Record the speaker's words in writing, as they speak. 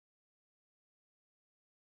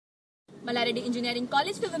Mallaradi Engineering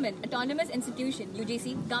College for Women, Autonomous Institution,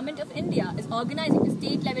 UGC, Government of India is organizing the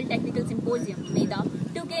state-level technical symposium,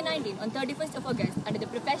 MEDHA-2K19 on 31st of August under the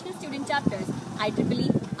professional student chapters IEEE,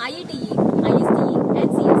 IETE, ISTE and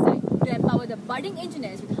CSI to empower the budding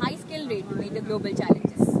engineers with high skill rate to meet the global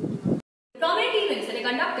challenges. Prominent events that are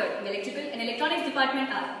conducted in the Electrical and Electronics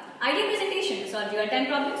Department are idea presentation to solve real-time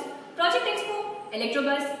problems, Project Expo,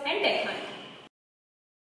 Electrobus and Tech Hunt.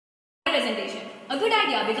 Presentation. A good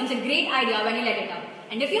idea becomes a great idea when you let it out.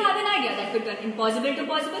 And if you have an idea that could turn impossible to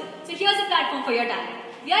possible, so here's a platform for your talent.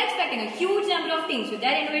 We are expecting a huge number of teams with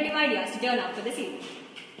their innovative ideas to turn up for the scene.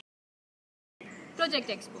 Project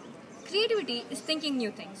Expo. Creativity is thinking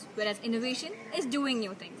new things, whereas innovation is doing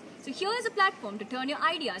new things. So here is a platform to turn your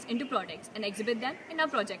ideas into products and exhibit them in our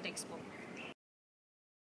Project Expo.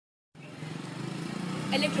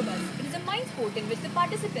 Electrobus. It is a mind sport in which the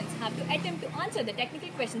participants have to attempt to answer the technical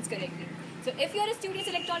questions correctly. So if you are a studious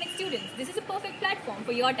electronics student, this is a perfect platform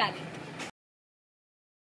for your talent.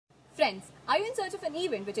 Friends, are you in search of an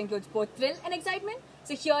event which includes both thrill and excitement?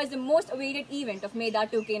 So here is the most awaited event of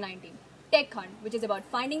MEDHA-2K19, Tech Hunt, which is about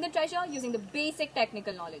finding the treasure using the basic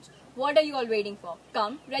technical knowledge. What are you all waiting for?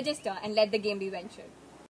 Come, register and let the game be ventured.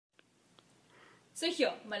 So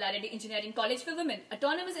here, Mallaradi Engineering College for Women,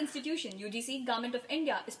 Autonomous Institution, UGC, Government of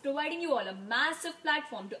India is providing you all a massive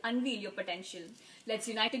platform to unveil your potential. Let's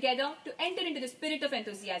unite together to enter into the spirit of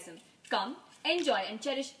enthusiasm. Come, enjoy and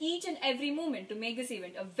cherish each and every moment to make this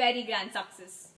event a very grand success.